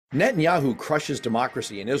Netanyahu crushes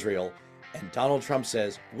democracy in Israel, and Donald Trump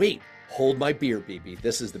says, wait, hold my beer, Bibi.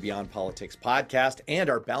 This is the Beyond Politics podcast and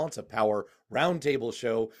our Balance of Power roundtable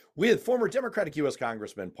show with former Democratic U.S.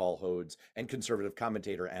 Congressman Paul Hodes and conservative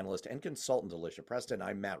commentator, analyst, and consultant Alicia Preston.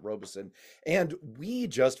 I'm Matt Robeson, and we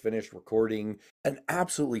just finished recording an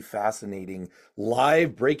absolutely fascinating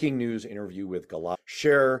live breaking news interview with Gilad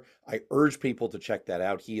Sharer. I urge people to check that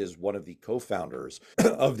out. He is one of the co-founders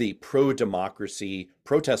of the pro-democracy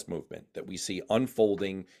protest movement that we see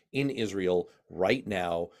unfolding in Israel right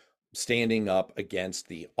now, standing up against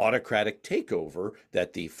the autocratic takeover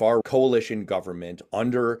that the far coalition government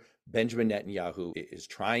under Benjamin Netanyahu is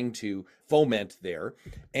trying to foment there.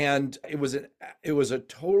 And it was a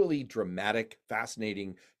totally dramatic,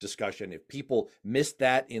 fascinating discussion. If people missed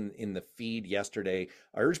that in the feed yesterday,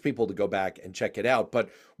 I urge people to go back and check it out. But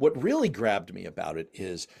what really grabbed me about it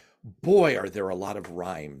is, boy, are there a lot of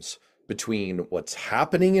rhymes between what's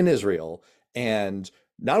happening in Israel and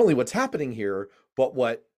not only what's happening here, but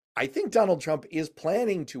what I think Donald Trump is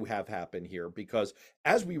planning to have happen here, because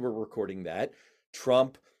as we were recording that,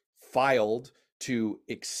 Trump filed to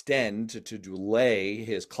extend, to delay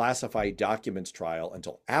his classified documents trial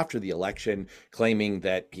until after the election, claiming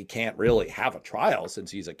that he can't really have a trial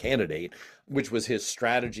since he's a candidate, which was his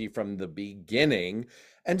strategy from the beginning.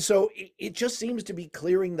 And so it just seems to be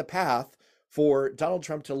clearing the path for Donald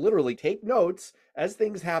Trump to literally take notes as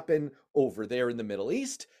things happen over there in the Middle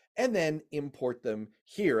East and then import them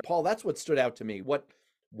here. Paul, that's what stood out to me.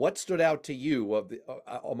 What stood out to you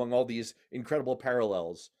among all these incredible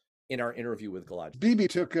parallels in our interview with Gilad? Bibi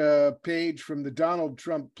took a page from the Donald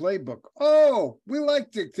Trump playbook. Oh, we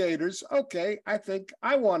like dictators. Okay, I think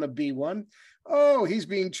I want to be one. Oh, he's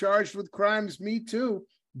being charged with crimes. Me too.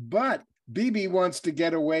 But Bibi wants to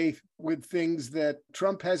get away with things that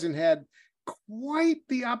Trump hasn't had quite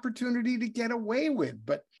the opportunity to get away with.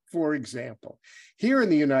 But for example, here in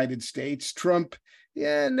the United States, Trump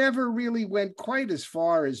never really went quite as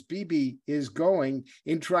far as Bibi is going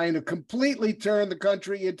in trying to completely turn the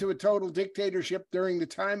country into a total dictatorship during the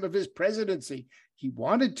time of his presidency. He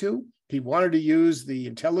wanted to. He wanted to use the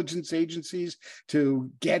intelligence agencies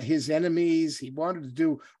to get his enemies. He wanted to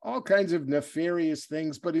do all kinds of nefarious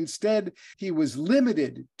things, but instead he was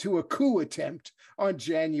limited to a coup attempt on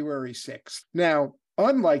January 6th. Now,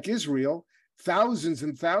 unlike Israel, thousands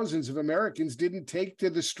and thousands of Americans didn't take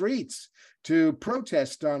to the streets to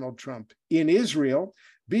protest Donald Trump. In Israel,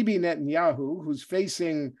 Bibi Netanyahu, who's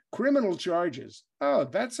facing criminal charges, oh,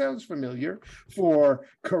 that sounds familiar, for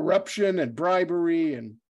corruption and bribery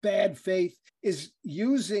and bad faith, is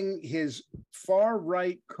using his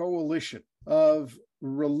far-right coalition of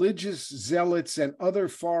religious zealots and other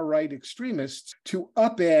far-right extremists to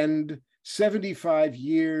upend 75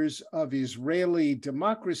 years of Israeli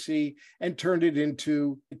democracy and turned it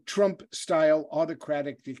into Trump-style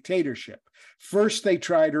autocratic dictatorship. First, they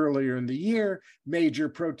tried earlier in the year, major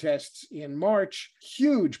protests in March,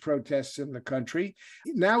 huge protests in the country.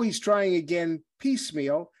 Now he's trying again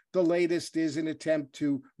piecemeal. The latest is an attempt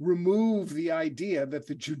to remove the idea that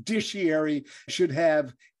the judiciary should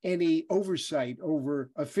have any oversight over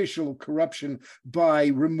official corruption by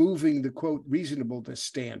removing the, quote, reasonableness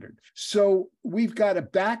standard. So we've got a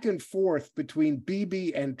back and forth between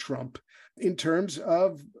Bibi and Trump in terms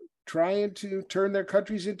of trying to turn their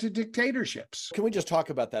countries into dictatorships. Can we just talk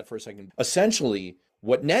about that for a second? Essentially,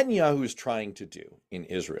 what Netanyahu is trying to do in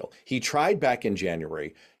Israel, he tried back in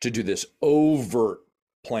January to do this overt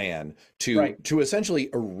plan to essentially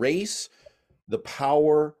erase the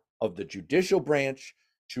power of the judicial branch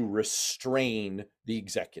to restrain the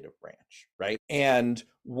executive branch, right? And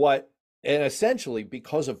essentially,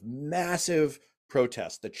 because of massive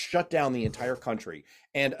protests that shut down the entire country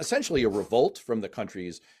and essentially a revolt from the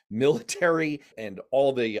country's military and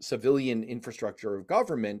all the civilian infrastructure of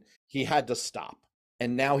government, he had to stop.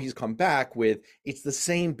 And now he's come back with, it's the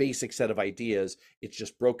same basic set of ideas. It's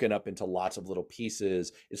just broken up into lots of little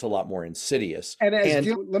pieces. It's a lot more insidious. And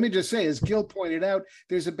let me just say, as Gil pointed out,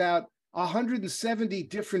 there's about 170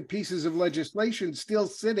 different pieces of legislation still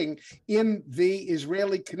sitting in the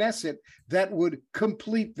Israeli Knesset that would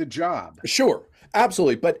complete the job. Sure,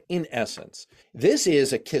 absolutely. But in essence, this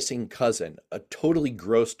is a kissing cousin, a totally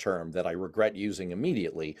gross term that I regret using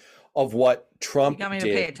immediately, of what Trump did. You got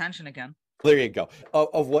me to pay attention again. There you go.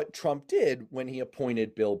 Of what Trump did when he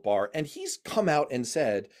appointed Bill Barr. And he's come out and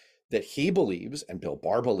said that he believes, and Bill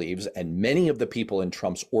Barr believes, and many of the people in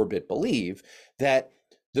Trump's orbit believe, that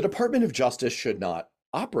the Department of Justice should not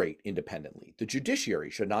operate independently. The judiciary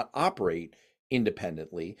should not operate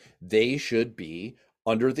independently. They should be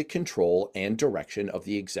under the control and direction of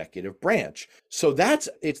the executive branch. So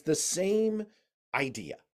it's the same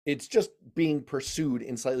idea. It's just being pursued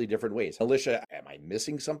in slightly different ways. Alicia, am I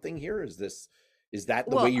missing something here? Is that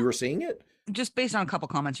the way Well, you were seeing it? just based on a couple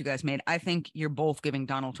comments you guys made, I think you're both giving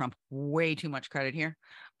Donald Trump way too much credit here.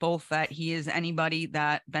 Both that he is anybody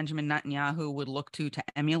that Benjamin Netanyahu would look to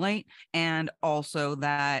emulate, and also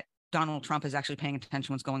that Donald Trump is actually paying attention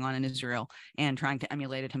to what's going on in Israel and trying to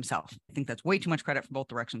emulate it himself. I think that's way too much credit for both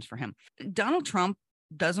directions for him. Donald Trump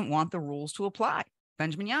doesn't want the rules to apply.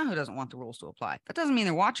 Benjamin Netanyahu doesn't want the rules to apply. That doesn't mean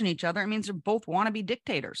they're watching each other. It means they both want to be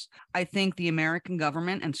dictators. I think the American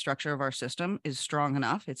government and structure of our system is strong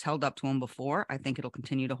enough. It's held up to him before. I think it'll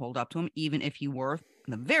continue to hold up to him, even if he were,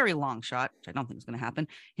 in the very long shot, which I don't think is going to happen,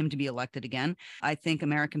 him to be elected again. I think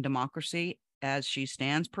American democracy, as she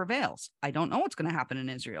stands, prevails. I don't know what's going to happen in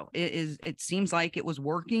Israel. It seems like it was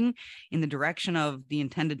working in the direction of the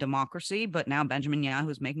intended democracy, but now Benjamin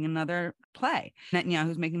Netanyahu is making another play.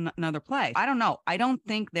 Netanyahu is making another play. I don't know. I don't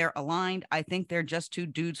think they're aligned. I think they're just two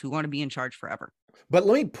dudes who want to be in charge forever. But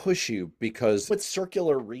let me push you, because with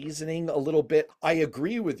circular reasoning a little bit, I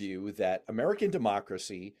agree with you that American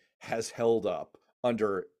democracy has held up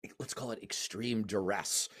under, let's call it, extreme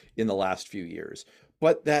duress in the last few years.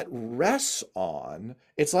 But that rests on,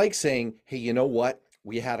 it's like saying, hey, you know what?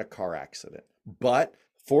 We had a car accident, but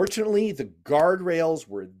fortunately the guardrails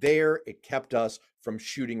were there. It kept us from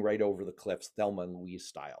shooting right over the cliffs, Thelma and Louise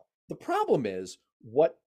style. The problem is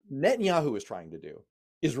what Netanyahu is trying to do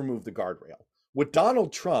is remove the guardrail. What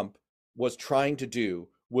Donald Trump was trying to do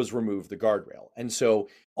was remove the guardrail. And so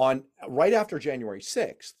right after January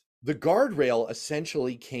 6th, the guardrail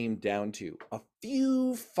essentially came down to a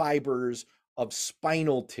few fibers of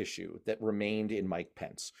spinal tissue that remained in Mike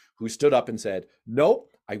Pence, who stood up and said,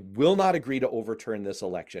 nope, I will not agree to overturn this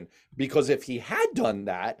election, because if he had done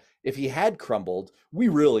that, if he had crumbled, we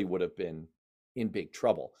really would have been in big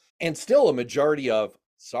trouble. And still a majority of,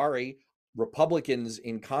 Republicans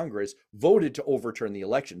in Congress voted to overturn the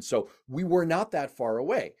election. So we were not that far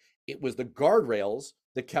away. It was the guardrails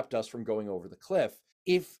that kept us from going over the cliff.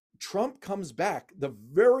 If Trump comes back, the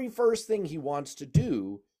very first thing he wants to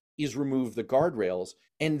do is remove the guardrails,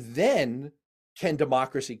 and then can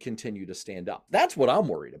democracy continue to stand up? That's what I'm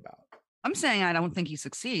worried about. I'm saying I don't think he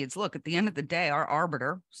succeeds. Look, at the end of the day, our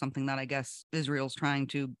arbiter, something that I guess Israel's trying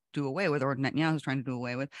to do away with, or Netanyahu's trying to do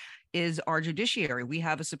away with, is our judiciary. We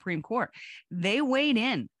have a Supreme Court. They weighed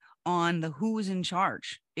in on the who's in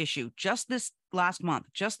charge issue just this last month,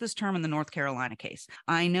 just this term in the North Carolina case.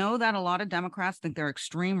 I know that a lot of Democrats think they're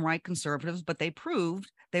extreme right conservatives, but they proved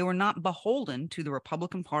they were not beholden to the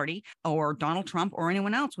Republican Party or Donald Trump or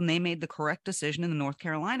anyone else when they made the correct decision in the North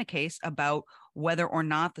Carolina case about whether or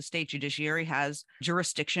not the state judiciary has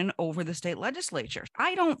jurisdiction over the state legislature.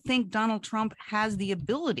 I don't think Donald Trump has the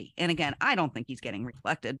ability, and again, I don't think he's getting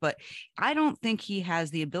reelected, but I don't think he has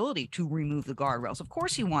the ability to remove the guardrails. Of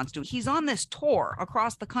course he wants to. He's on this tour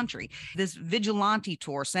across the country, this vigilante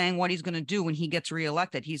tour, saying what he's going to do when he gets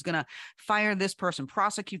reelected. He's going to fire this person,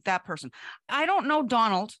 prosecute that person. I don't know,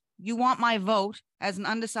 Donald. You want my vote as an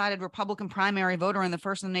undecided Republican primary voter in the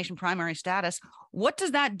first in the nation primary status. What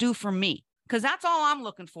does that do for me? Because that's all I'm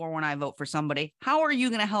looking for when I vote for somebody. How are you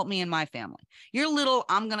going to help me and my family? Your little,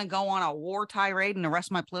 I'm going to go on a war tirade and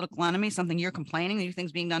arrest my political enemy, something you're complaining that you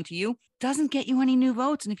think's being done to you, doesn't get you any new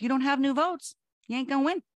votes. And if you don't have new votes, you ain't going to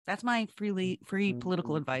win. That's my free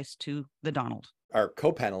political advice to the Donald. Our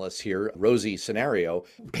co-panelist here, Rosie Scenario,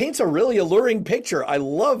 paints a really alluring picture. I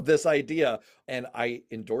love this idea and I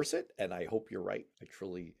endorse it. And I hope you're right. I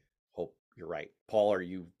truly hope you're right. Paul, are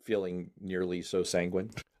you feeling nearly so sanguine?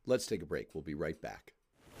 Let's take a break. We'll be right back.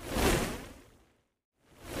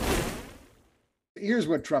 Here's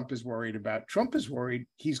what Trump is worried about. Trump is worried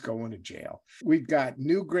he's going to jail. We've got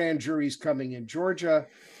new grand juries coming in Georgia.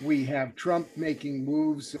 We have Trump making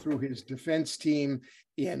moves through his defense team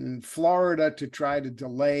in Florida to try to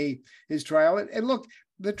delay his trial. And look,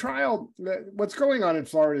 the trial, what's going on in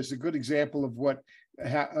Florida is a good example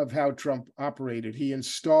of how Trump operated. He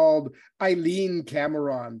installed Eileen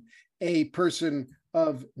Cameron, a person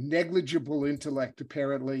of negligible intellect,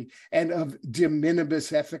 apparently, and of de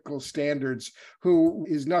minimis ethical standards, who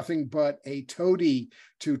is nothing but a toady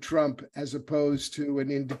to Trump as opposed to an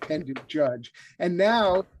independent judge. And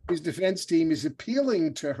now his defense team is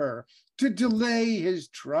appealing to her to delay his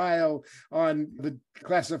trial on the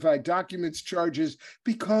classified documents charges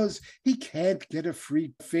because he can't get a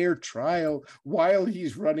free, fair trial while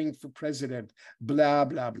he's running for president, blah,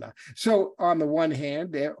 blah, blah. So on the one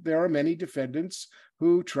hand, there are many defendants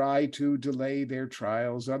who try to delay their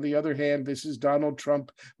trials. On the other hand, this is Donald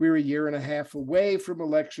Trump. We're a year and a half away from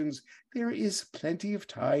elections. There is plenty of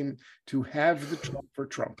time to have the Trump for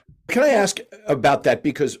Trump. Can I ask about that?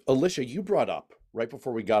 Because Alicia, you brought up right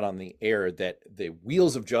before we got on the air that the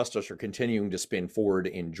wheels of justice are continuing to spin forward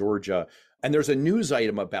in Georgia. And there's a news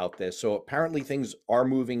item about this. So apparently things are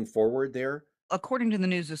moving forward there. According to the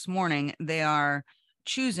news this morning, they are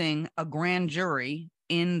choosing a grand jury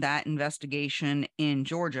in that investigation in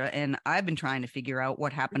Georgia. And I've been trying to figure out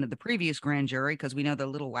what happened to the previous grand jury, because we know the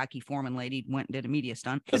little wacky Foreman lady went and did a media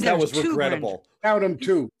stunt. Because that was regrettable. Count them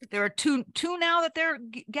two. There are two now that they're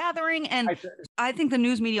gathering. And I think the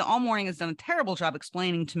news media all morning has done a terrible job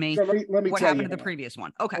explaining to me, so let me what tell happened you to the previous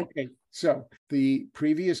one. Okay. So the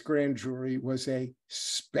previous grand jury was a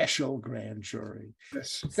special grand jury. The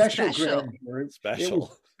special grand jury. It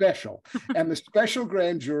was special. And the special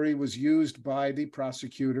grand jury was used by the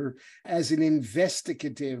prosecutor as an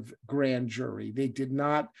investigative grand jury. They did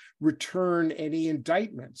not return any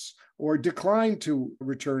indictments or decline to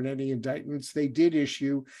return any indictments. They did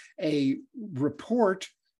issue a report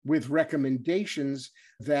with recommendations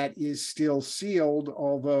that is still sealed,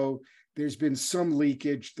 although there's been some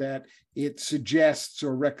leakage that it suggests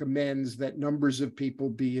or recommends that numbers of people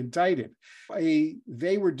be indicted.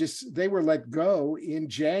 They were let go in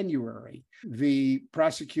January. The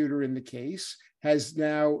prosecutor in the case has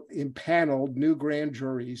now impaneled new grand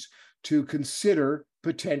juries to consider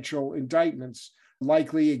potential indictments,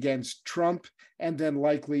 likely against Trump and then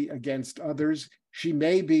likely against others. She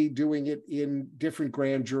may be doing it in different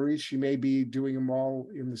grand juries. She may be doing them all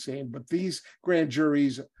in the same, but these grand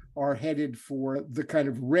juries are headed for the kind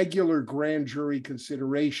of regular grand jury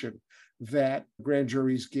consideration that grand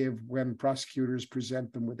juries give when prosecutors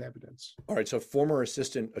present them with evidence. All right. So former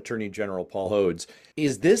Assistant Attorney General Paul Hodes,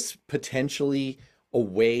 is this potentially a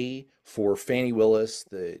way for Fani Willis,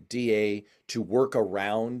 the DA, to work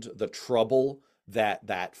around the trouble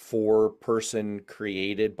that four-person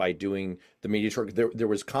created by doing the media tour? There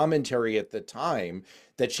was commentary at the time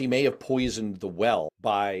that she may have poisoned the well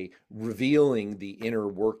by revealing the inner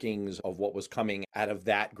workings of what was coming out of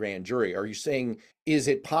that grand jury. Are you saying, is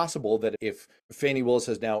it possible that if Fani Willis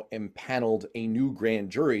has now impaneled a new grand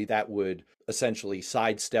jury, that would essentially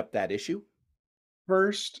sidestep that issue?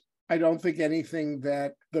 First, I don't think anything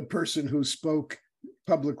that the person who spoke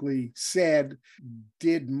publicly said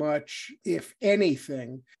did much, if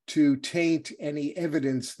anything, to taint any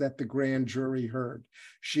evidence that the grand jury heard.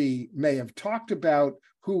 She may have talked about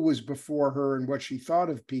who was before her and what she thought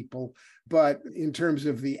of people, but in terms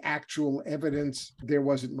of the actual evidence, there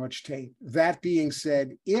wasn't much taint. That being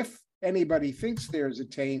said, if anybody thinks there's a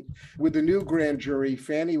taint, with the new grand jury,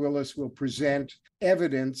 Fani Willis will present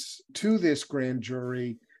evidence to this grand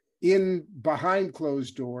jury in behind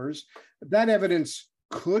closed doors. That evidence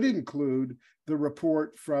could include the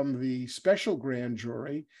report from the special grand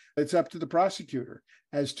jury. It's up to the prosecutor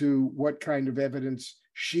as to what kind of evidence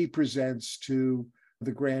she presents to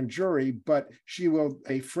the grand jury, but she will have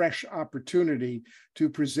a fresh opportunity to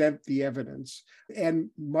present the evidence. And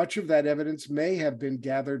much of that evidence may have been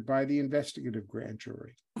gathered by the investigative grand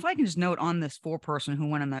jury. If I can just note on this four-person who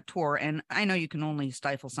went on that tour, and I know you can only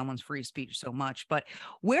stifle someone's free speech so much, but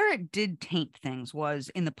where it did taint things was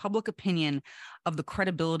in the public opinion of the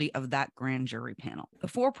credibility of that grand jury panel. The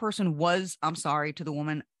four-person was, I'm sorry to the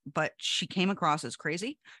woman, but she came across as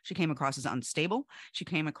crazy. She came across as unstable. She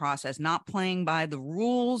came across as not playing by the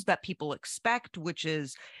rules that people expect, which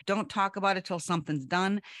is don't talk about it till something's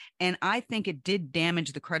done. And I think it did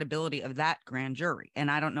damage the credibility of that grand jury. And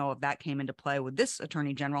I don't know if that came into play with this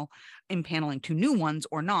attorney general impaneling two new ones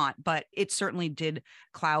or not, but it certainly did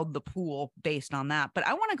cloud the pool based on that. But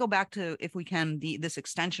I want to go back to, if we can, this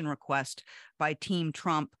extension request by Team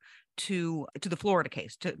Trump to the Florida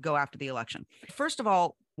case to go after the election. First of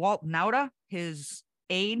all, Walt Nauta, his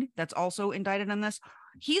aide that's also indicted in this,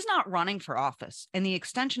 he's not running for office, and the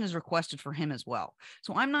extension is requested for him as well.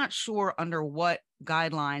 So I'm not sure under what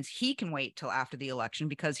guidelines he can wait till after the election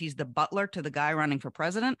because he's the butler to the guy running for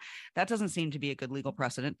president. That doesn't seem to be a good legal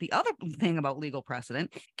precedent. The other thing about legal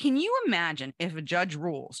precedent, can you imagine if a judge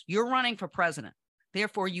rules you're running for president,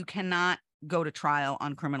 therefore you cannot go to trial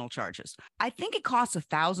on criminal charges? I think it costs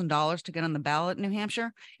 $1,000 to get on the ballot in New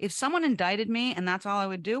Hampshire. If someone indicted me and that's all I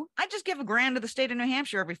would do, I'd just give $1,000 to the state of New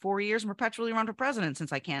Hampshire every 4 years and perpetually run for president,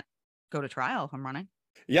 since I can't go to trial if I'm running.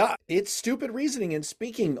 Yeah, it's stupid reasoning. And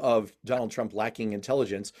speaking of Donald Trump lacking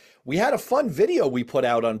intelligence, we had a fun video we put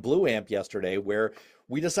out on Blue Amp yesterday where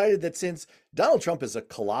we decided that since Donald Trump is a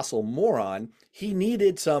colossal moron, he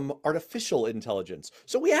needed some artificial intelligence.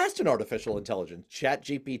 So we asked an artificial intelligence,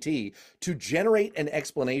 ChatGPT, to generate an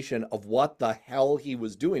explanation of what the hell he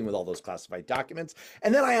was doing with all those classified documents.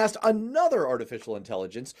 And then I asked another artificial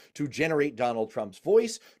intelligence to generate Donald Trump's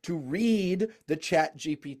voice to read the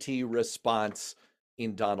ChatGPT response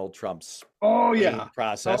in Donald Trump's Oh yeah.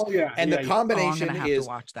 process. Oh yeah. And yeah, the yeah. combination I'm gonna have to is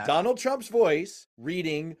watch that. Donald Trump's voice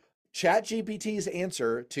reading ChatGPT's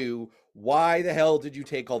answer to why the hell did you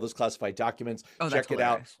take all those classified documents? Oh, that's Check it out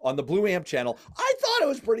hilarious. on the Blue Amp channel. I thought it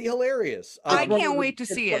was pretty hilarious. I It's one can't of the- wait to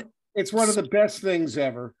it's see one- it. It's one of the best things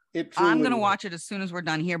ever. It I'm truly going to is. watch it as soon as we're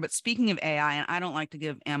done here. But speaking of AI, and I don't like to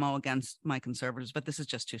give ammo against my conservatives, but this is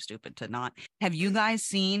just too stupid to not. Have you guys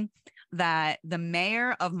seen that the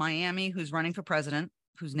mayor of Miami, who's running for president,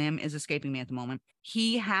 whose name is escaping me at the moment,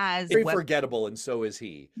 he has Very forgettable, and so is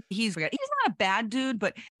he. he's not a bad dude,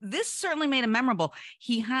 but this certainly made him memorable.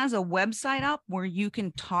 He has a website up where you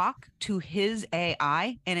can talk to his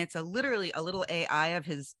AI, and it's literally a little AI of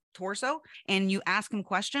his torso, and you ask him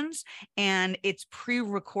questions, and it's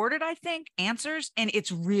pre-recorded, I think, answers, and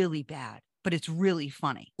it's really bad, but it's really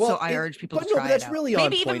funny. Well, so I urge people to but no, try but that's it out. really on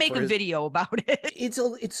Maybe even point make for a his- video about it.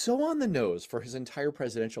 It's so on the nose for his entire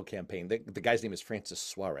presidential campaign. The guy's name is Francis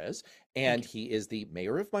Suarez, and he is the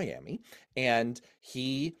mayor of Miami, and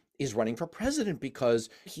he is running for president because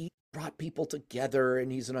he brought people together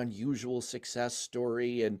and he's an unusual success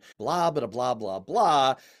story and blah, blah, blah, blah,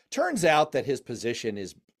 blah. Turns out that his position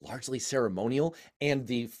is largely ceremonial, and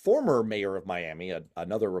the former mayor of Miami,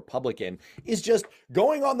 another Republican, is just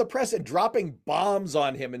going on the press and dropping bombs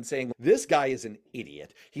on him and saying, this guy is an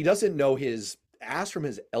idiot. He doesn't know his ass from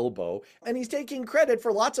his elbow, and he's taking credit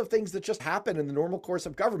for lots of things that just happen in the normal course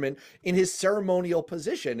of government in his ceremonial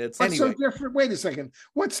position. It's What's anyway. so different? Wait a second.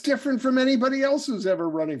 What's different from anybody else who's ever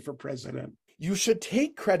running for president? You should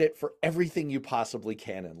take credit for everything you possibly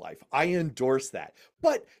can in life. I endorse that.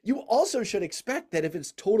 But you also should expect that if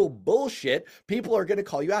it's total bullshit, people are going to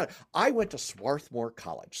call you out. I went to Swarthmore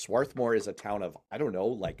College. Swarthmore is a town of, I don't know,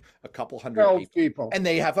 like a couple hundred 12 people. And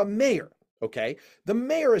they have a mayor, okay? The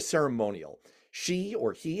mayor is ceremonial. She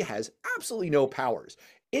or he has absolutely no powers.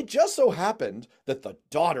 It just so happened that the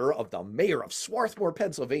daughter of the mayor of Swarthmore,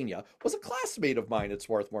 Pennsylvania, was a classmate of mine at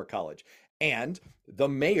Swarthmore College. And the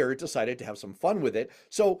mayor decided to have some fun with it.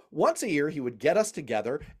 So once a year, he would get us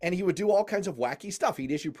together and he would do all kinds of wacky stuff. He'd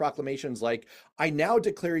issue proclamations like, I now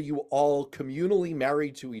declare you all communally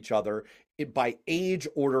married to each other by age,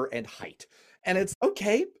 order, and height. And it's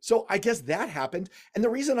okay. So I guess that happened. And the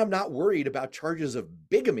reason I'm not worried about charges of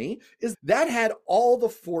bigamy is that had all the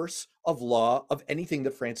force of law of anything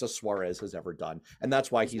that Francis Suarez has ever done. And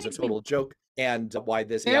that's why he's a total joke and why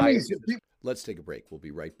this AI. Let's take a break. We'll be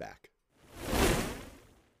right back.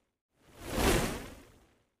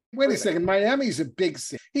 Wait a second. Miami's a big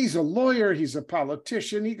city. He's a lawyer. He's a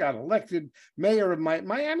politician. He got elected mayor of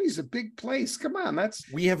Miami's a big place. Come on,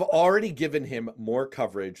 we have already given him more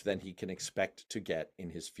coverage than he can expect to get in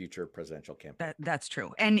his future presidential campaign. That's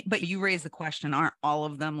true. But you raise the question, aren't all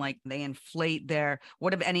of them like they inflate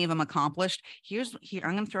what have any of them accomplished? Here,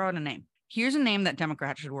 I'm going to throw out a name. Here's a name that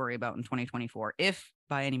Democrats should worry about in 2024, if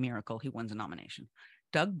by any miracle he wins a nomination.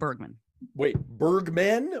 Doug Bergman. Wait,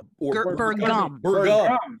 Bergman or Bergum?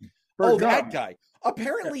 Oh, that guy.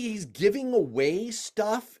 Apparently he's giving away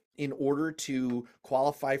stuff in order to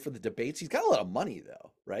qualify for the debates. He's got a lot of money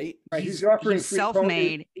though, right? He's offering he's free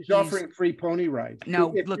self-made. He's offering free pony rides.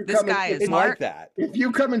 No, look, this guy is Like smart. that. If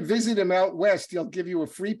you come and visit him out west, he'll give you a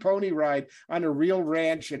free pony ride on a real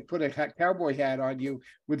ranch and put a cowboy hat on you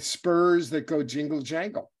with spurs that go jingle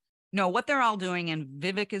jangle. No, what they're all doing, and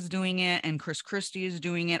Vivek is doing it, and Chris Christie is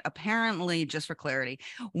doing it. Apparently, just for clarity,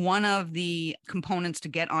 one of the components to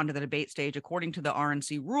get onto the debate stage, according to the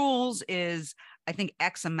RNC rules, is I think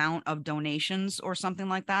X amount of donations or something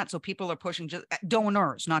like that. So people are pushing just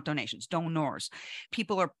donors, not donations, donors.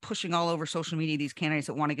 People are pushing all over social media these candidates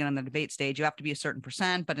that want to get on the debate stage. You have to be a certain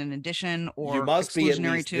percent, but in addition, or you must be at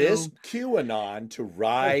least to this QAnon to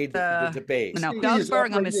ride the debate. No, Doug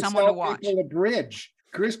Bergum is someone to watch. A bridge.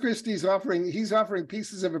 Chris Christie's offering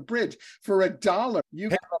pieces of a bridge for $1.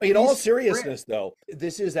 In all seriousness, though,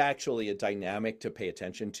 this is actually a dynamic to pay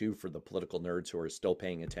attention to for the political nerds who are still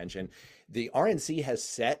paying attention. The RNC has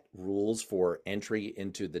set rules for entry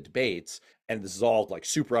into the debates, and this is all like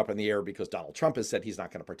super up in the air because Donald Trump has said he's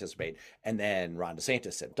not going to participate. And then Ron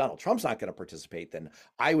DeSantis said, Donald Trump's not going to participate. Then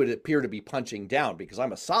I would appear to be punching down because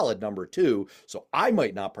I'm a solid number 2, so I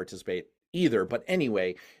might not participate either. But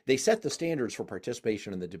anyway, they set the standards for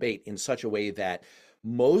participation in the debate in such a way that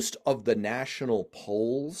most of the national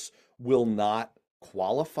polls will not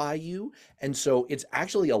qualify you. And so it's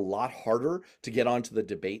actually a lot harder to get onto the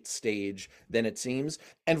debate stage than it seems.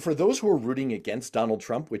 And for those who are rooting against Donald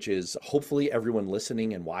Trump, which is hopefully everyone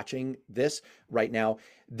listening and watching this right now,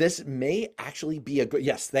 this may actually be a good,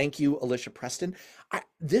 yes, thank you, Alicia Preston.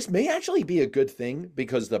 This may actually be a good thing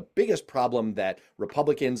because the biggest problem that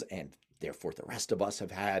Republicans and therefore the rest of us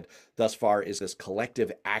have had thus far, is this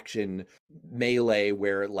collective action melee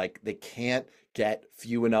where like they can't get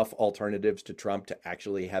few enough alternatives to Trump to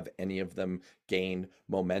actually have any of them gain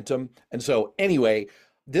momentum. And so anyway,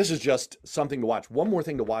 this is just something to watch. One more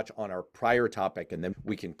thing to watch on our prior topic, and then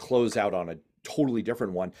we can close out on a totally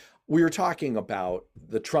different one. We were talking about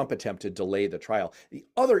the Trump attempt to delay the trial. The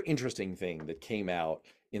other interesting thing that came out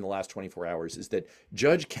in the last 24 hours is that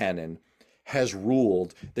Judge Cannon has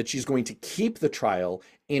ruled that she's going to keep the trial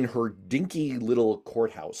in her dinky little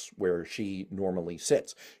courthouse where she normally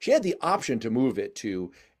sits. She had the option to move it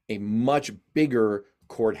to a much bigger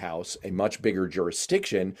courthouse, a much bigger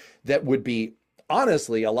jurisdiction that would be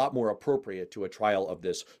honestly a lot more appropriate to a trial of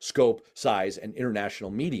this scope, size, and international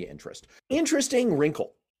media interest. Interesting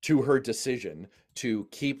wrinkle to her decision to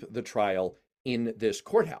keep the trial in this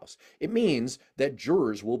courthouse. It means that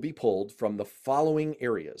jurors will be pulled from the following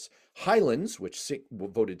areas: Highlands, which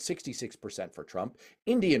voted 66% for Trump;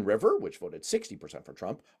 Indian River, which voted 60% for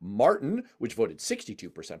Trump; Martin, which voted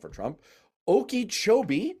 62% for Trump;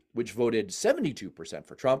 Okeechobee, which voted 72%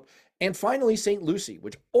 for Trump; and finally St. Lucie,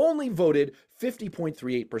 which only voted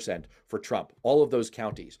 50.38% for Trump. All of those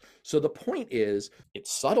counties. So the point is,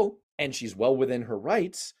 it's subtle and she's well within her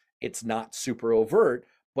rights. It's not super overt,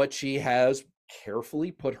 but she has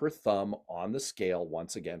carefully put her thumb on the scale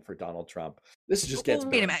once again for Donald Trump. This just gets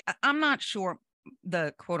better. Wait a minute. I'm not sure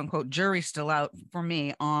the quote unquote jury's still out for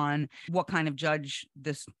me on what kind of judge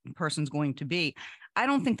this person's going to be. I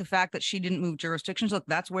don't think the fact that she didn't move jurisdictions, look,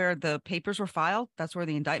 that's where the papers were filed. That's where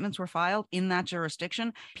the indictments were filed, in that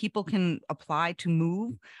jurisdiction. People can apply to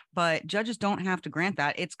move, but judges don't have to grant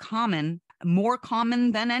that. It's common, more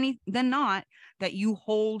common than not, that you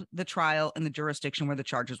hold the trial in the jurisdiction where the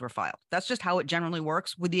charges were filed. That's just how it generally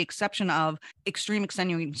works, with the exception of extreme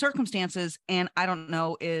extenuating circumstances. And I don't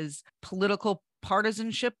know, is political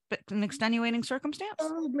partisanship an extenuating circumstance?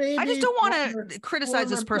 Maybe I just don't want to criticize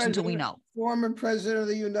this person until we know. Former president of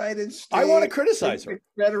the United States. I want to criticize her.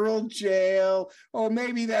 Federal jail. Oh,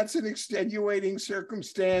 maybe that's an extenuating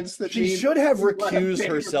circumstance that she should have recused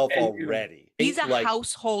herself already. He's a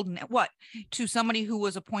household, what, to somebody who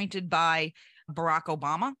was appointed by Barack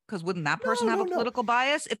Obama? Because wouldn't that person have a political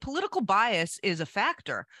bias? If political bias is a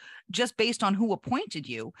factor just based on who appointed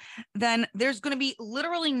you, then there's going to be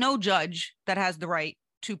literally no judge that has the right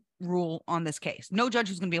to rule on this case. No judge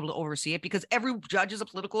who's going to be able to oversee it, because every judge is a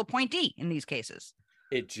political appointee in these cases.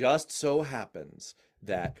 It just so happens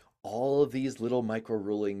that all of these little micro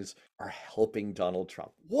rulings are helping Donald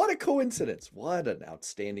Trump. What a coincidence. What an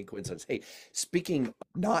outstanding coincidence. Hey, speaking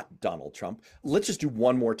not Donald Trump, let's just do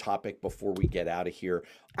one more topic before we get out of here.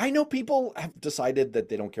 I know people have decided that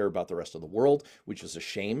they don't care about the rest of the world, which is a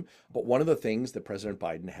shame. But one of the things that President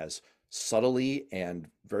Biden has subtly and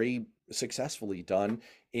very successfully done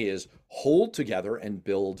is hold together and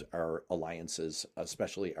build our alliances,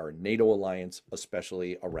 especially our NATO alliance,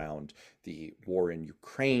 especially around the war in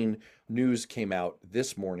Ukraine. News came out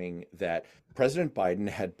this morning that President Biden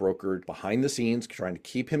had brokered behind the scenes, trying to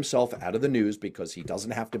keep himself out of the news because he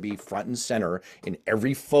doesn't have to be front and center in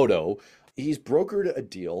every photo. He's brokered a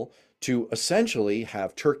deal to essentially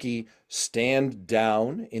have Turkey stand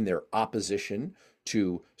down in their opposition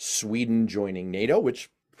to Sweden joining NATO, which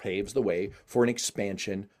paves the way for an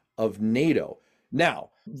expansion of NATO. Now,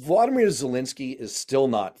 Vladimir Zelensky is still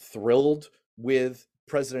not thrilled with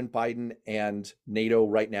President Biden and NATO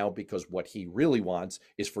right now, because what he really wants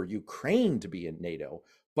is for Ukraine to be in NATO.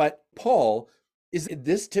 But Paul,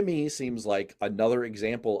 this to me seems like another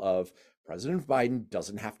example of President Biden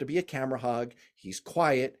doesn't have to be a camera hog. He's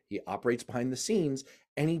quiet, he operates behind the scenes,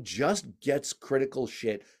 and he just gets critical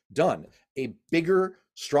shit done. A bigger,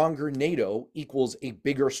 stronger NATO equals a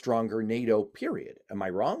bigger, stronger NATO, period. Am I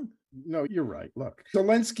wrong? No, you're right. Look,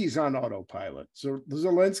 Zelensky's on autopilot. So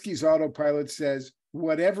Zelensky's autopilot says,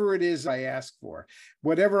 whatever it is I ask for,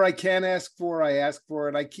 whatever I can ask for, I ask for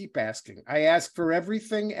it. I keep asking. I ask for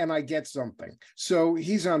everything and I get something. So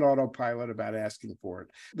he's on autopilot about asking for it.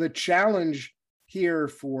 The challenge here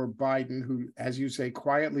for Biden, who, as you say,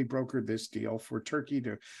 quietly brokered this deal for Turkey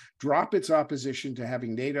to drop its opposition to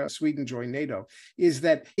having NATO, Sweden join NATO, is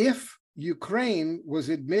that if Ukraine was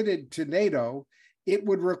admitted to NATO, it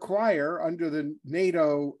would require, under the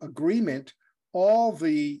NATO agreement, all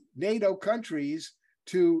the NATO countries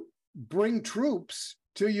to bring troops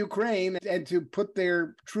to Ukraine and to put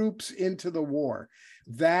their troops into the war.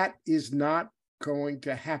 That is not going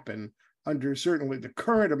to happen under certainly the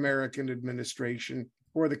current American administration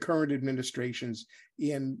or the current administrations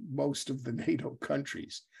in most of the NATO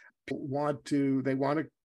countries. They want to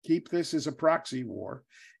keep this as a proxy war,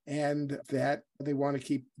 and that they want to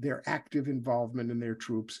keep their active involvement in their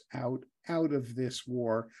troops out of this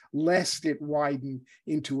war, lest it widen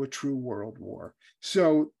into a true world war.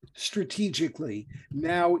 So strategically,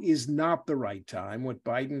 now is not the right time. What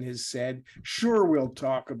Biden has said, sure, we'll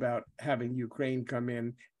talk about having Ukraine come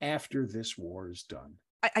in after this war is done.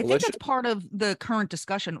 I think that's part of the current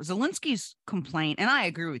discussion. Zelensky's complaint, and I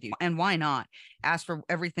agree with you, and why not ask for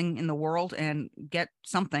everything in the world and get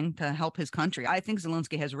something to help his country? I think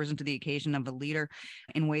Zelensky has risen to the occasion of a leader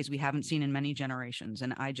in ways we haven't seen in many generations.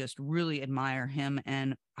 And I just really admire him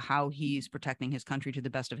and how he's protecting his country to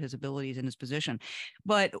the best of his abilities in his position.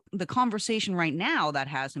 But the conversation right now that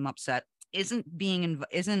has him upset isn't being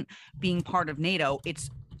part of NATO.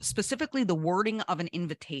 It's specifically the wording of an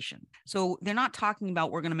invitation. So they're not talking about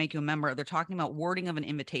we're going to make you a member. They're talking about wording of an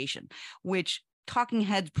invitation, which talking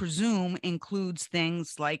heads presume includes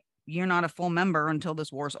things like you're not a full member until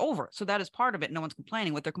this war is over. So that is part of it. No one's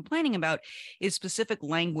complaining. What they're complaining about is specific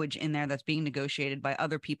language in there that's being negotiated by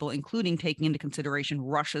other people, including taking into consideration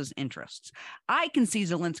Russia's interests. I can see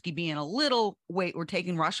Zelensky being a little, wait, we're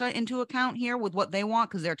taking Russia into account here with what they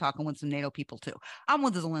want, because they're talking with some NATO people too. I'm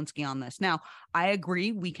with Zelensky on this. Now, I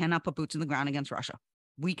agree we cannot put boots in the ground against Russia.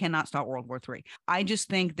 We cannot start World War III. I just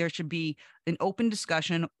think there should be an open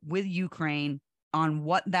discussion with Ukraine on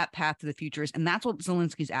what that path to the future is. And that's what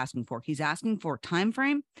Zelensky's asking for. He's asking for a time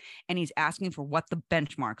frame, and he's asking for what the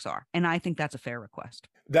benchmarks are. And I think that's a fair request.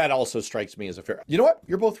 That also strikes me as a fair. You know what?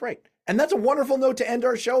 You're both right. And that's a wonderful note to end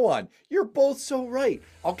our show on. You're both so right.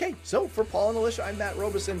 Okay, so for Paul and Alicia, I'm Matt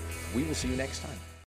Robeson. We will see you next time.